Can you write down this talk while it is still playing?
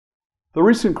The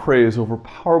recent craze over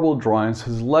Powerball drawings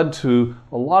has led to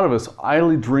a lot of us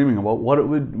idly dreaming about what it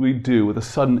would we do with a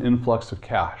sudden influx of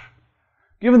cash.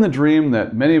 Given the dream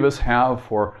that many of us have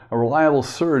for a reliable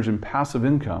surge in passive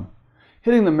income,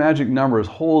 hitting the magic numbers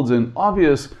holds an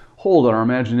obvious hold on our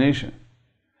imagination.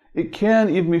 It can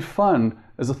even be fun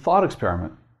as a thought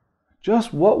experiment.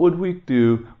 Just what would we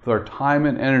do with our time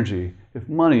and energy if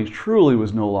money truly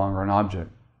was no longer an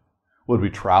object? Would we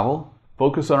travel?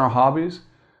 Focus on our hobbies?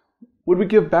 Would we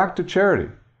give back to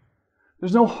charity?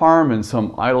 There's no harm in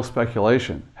some idle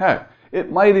speculation. Heck,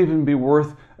 it might even be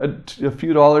worth a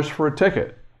few dollars for a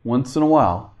ticket once in a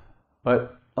while.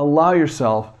 But allow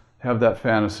yourself to have that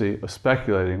fantasy of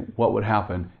speculating what would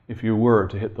happen if you were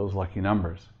to hit those lucky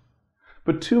numbers.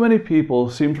 But too many people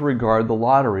seem to regard the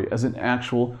lottery as an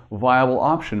actual viable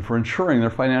option for ensuring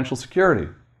their financial security.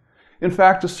 In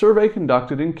fact, a survey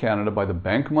conducted in Canada by the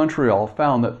Bank of Montreal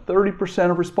found that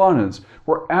 30% of respondents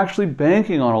were actually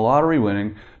banking on a lottery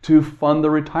winning to fund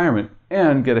their retirement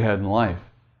and get ahead in life.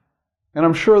 And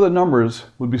I'm sure the numbers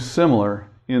would be similar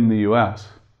in the US.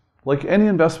 Like any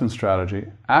investment strategy,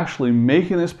 actually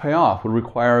making this pay off would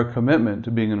require a commitment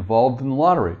to being involved in the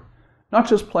lottery, not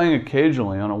just playing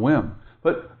occasionally on a whim,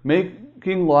 but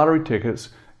making lottery tickets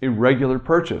a regular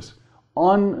purchase,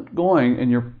 ongoing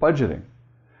in your budgeting.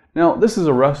 Now, this is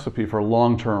a recipe for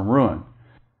long-term ruin.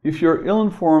 If you're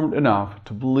ill-informed enough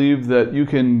to believe that you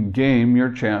can game your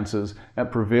chances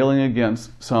at prevailing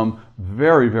against some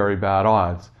very, very bad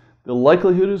odds, the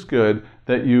likelihood is good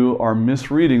that you are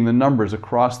misreading the numbers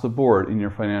across the board in your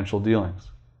financial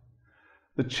dealings.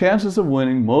 The chances of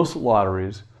winning most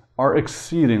lotteries are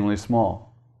exceedingly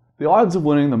small. The odds of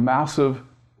winning the massive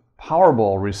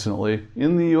Powerball recently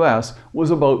in the US was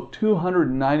about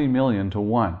 290 million to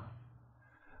 1.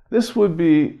 This would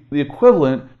be the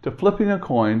equivalent to flipping a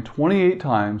coin 28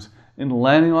 times and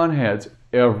landing on heads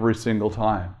every single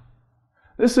time.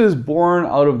 This is born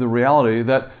out of the reality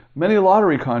that many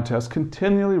lottery contests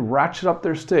continually ratchet up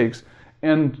their stakes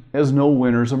and as no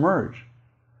winners emerge.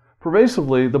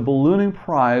 Pervasively, the ballooning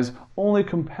prize only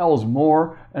compels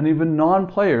more and even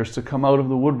non-players to come out of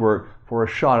the woodwork for a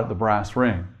shot at the brass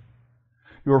ring.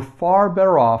 You are far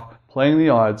better off playing the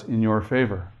odds in your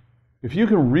favor. If you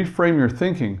can reframe your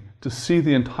thinking to see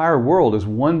the entire world as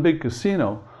one big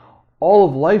casino, all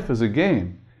of life as a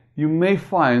game, you may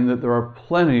find that there are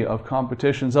plenty of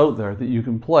competitions out there that you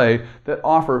can play that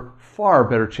offer far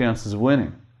better chances of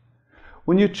winning.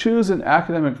 When you choose an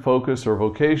academic focus or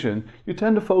vocation, you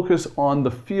tend to focus on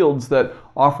the fields that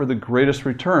offer the greatest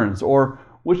returns or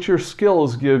which your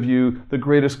skills give you the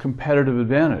greatest competitive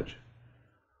advantage.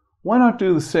 Why not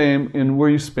do the same in where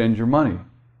you spend your money?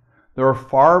 There are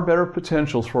far better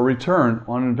potentials for return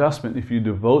on investment if you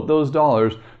devote those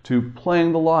dollars to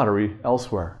playing the lottery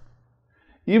elsewhere.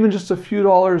 Even just a few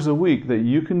dollars a week that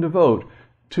you can devote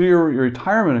to your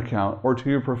retirement account or to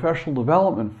your professional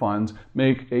development funds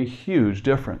make a huge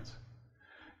difference.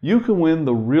 You can win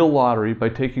the real lottery by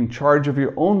taking charge of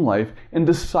your own life and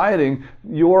deciding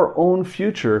your own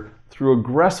future through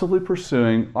aggressively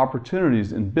pursuing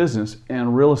opportunities in business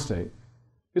and real estate.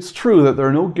 It's true that there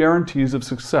are no guarantees of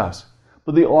success,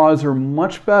 but the odds are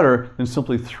much better than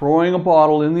simply throwing a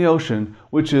bottle in the ocean,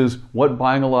 which is what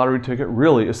buying a lottery ticket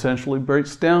really essentially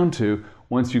breaks down to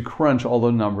once you crunch all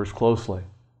the numbers closely.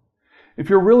 If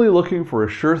you're really looking for a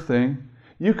sure thing,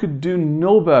 you could do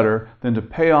no better than to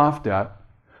pay off debt,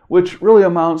 which really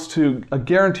amounts to a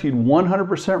guaranteed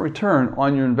 100% return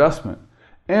on your investment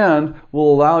and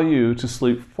will allow you to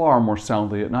sleep far more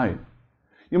soundly at night.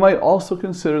 You might also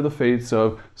consider the fates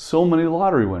of so many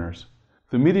lottery winners.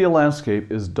 The media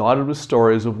landscape is dotted with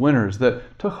stories of winners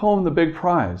that took home the big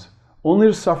prize, only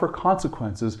to suffer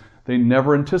consequences they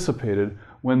never anticipated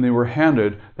when they were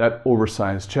handed that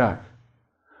oversized check.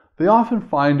 They often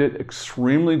find it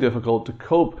extremely difficult to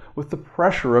cope with the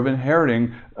pressure of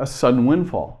inheriting a sudden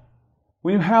windfall.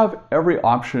 When you have every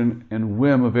option and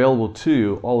whim available to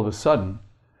you all of a sudden,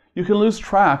 you can lose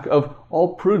track of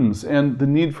all prudence and the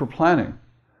need for planning.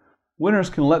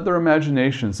 Winners can let their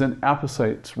imaginations and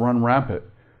appetites run rampant,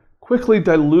 quickly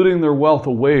diluting their wealth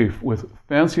away with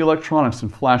fancy electronics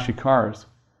and flashy cars.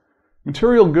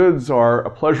 Material goods are a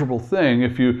pleasurable thing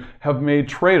if you have made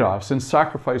trade-offs and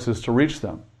sacrifices to reach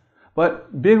them.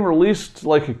 But being released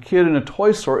like a kid in a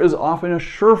toy store is often a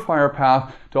surefire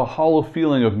path to a hollow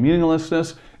feeling of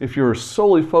meaninglessness if you're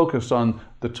solely focused on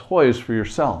the toys for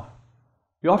yourself.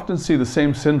 You often see the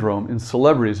same syndrome in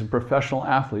celebrities and professional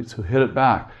athletes who hit it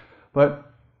back,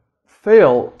 but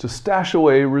fail to stash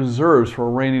away reserves for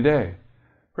a rainy day,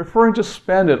 preferring to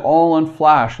spend it all on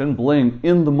flash and bling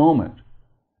in the moment.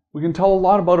 We can tell a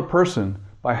lot about a person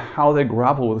by how they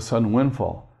grapple with a sudden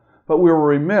windfall, but we were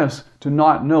remiss to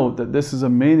not note that this is a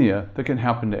mania that can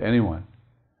happen to anyone.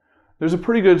 There's a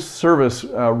pretty good service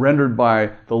rendered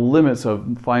by the limits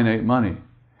of finite money.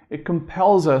 It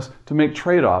compels us to make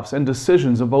trade-offs and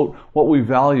decisions about what we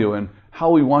value and how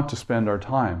we want to spend our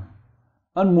time.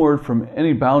 Unmoored from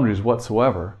any boundaries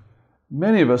whatsoever,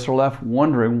 many of us are left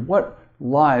wondering what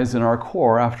lies in our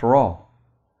core after all.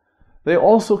 They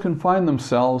also can find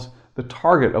themselves the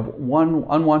target of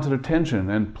unwanted attention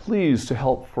and pleas to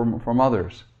help from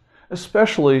others,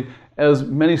 especially as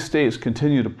many states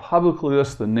continue to publicly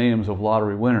list the names of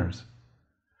lottery winners.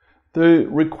 The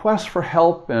requests for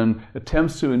help and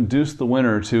attempts to induce the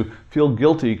winner to feel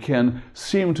guilty can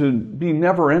seem to be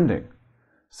never-ending.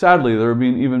 Sadly, there have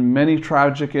been even many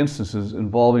tragic instances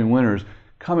involving winners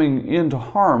coming into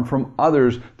harm from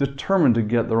others determined to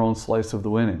get their own slice of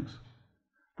the winnings.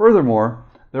 Furthermore,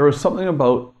 there is something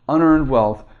about unearned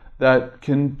wealth that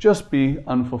can just be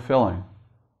unfulfilling.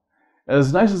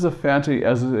 As nice as a fantasy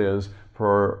as it is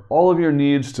for all of your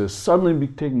needs to suddenly be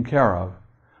taken care of,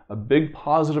 a big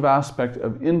positive aspect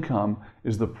of income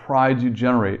is the pride you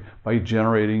generate by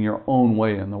generating your own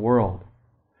way in the world.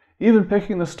 Even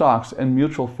picking the stocks and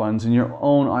mutual funds in your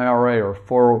own IRA or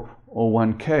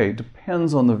 401k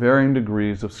depends on the varying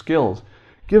degrees of skills,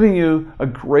 giving you a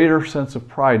greater sense of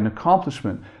pride and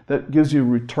accomplishment that gives you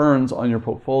returns on your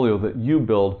portfolio that you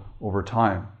build over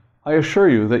time. I assure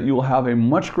you that you will have a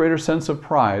much greater sense of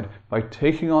pride by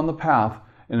taking on the path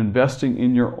and investing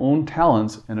in your own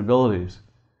talents and abilities.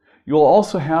 You will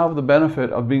also have the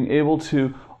benefit of being able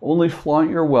to only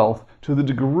flaunt your wealth to the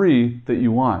degree that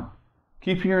you want,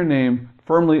 keeping your name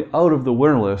firmly out of the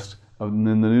winner list in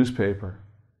the newspaper.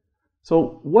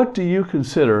 So what do you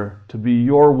consider to be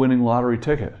your winning lottery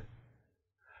ticket?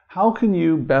 How can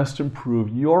you best improve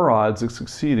your odds of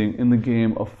succeeding in the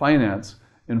game of finance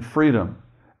and freedom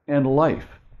and life?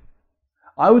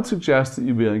 I would suggest that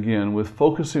you begin with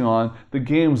focusing on the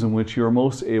games in which you are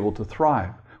most able to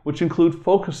thrive, which include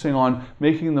focusing on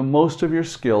making the most of your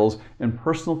skills and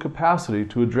personal capacity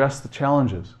to address the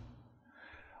challenges.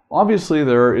 Obviously,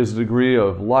 there is a degree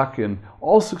of luck in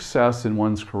all success in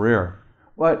one's career,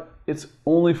 but it's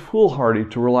only foolhardy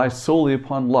to rely solely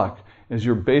upon luck as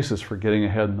your basis for getting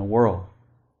ahead in the world.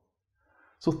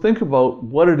 So think about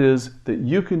what it is that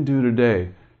you can do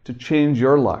today to change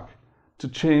your luck, to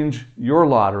change your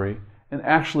lottery, and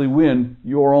actually win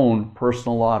your own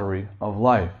personal lottery of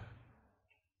life.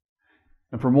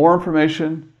 And for more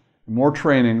information and more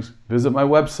trainings, visit my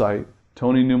website,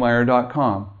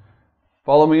 TonyNewmeyer.com.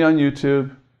 Follow me on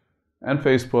YouTube and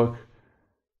Facebook,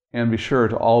 and be sure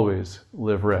to always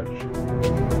live rich.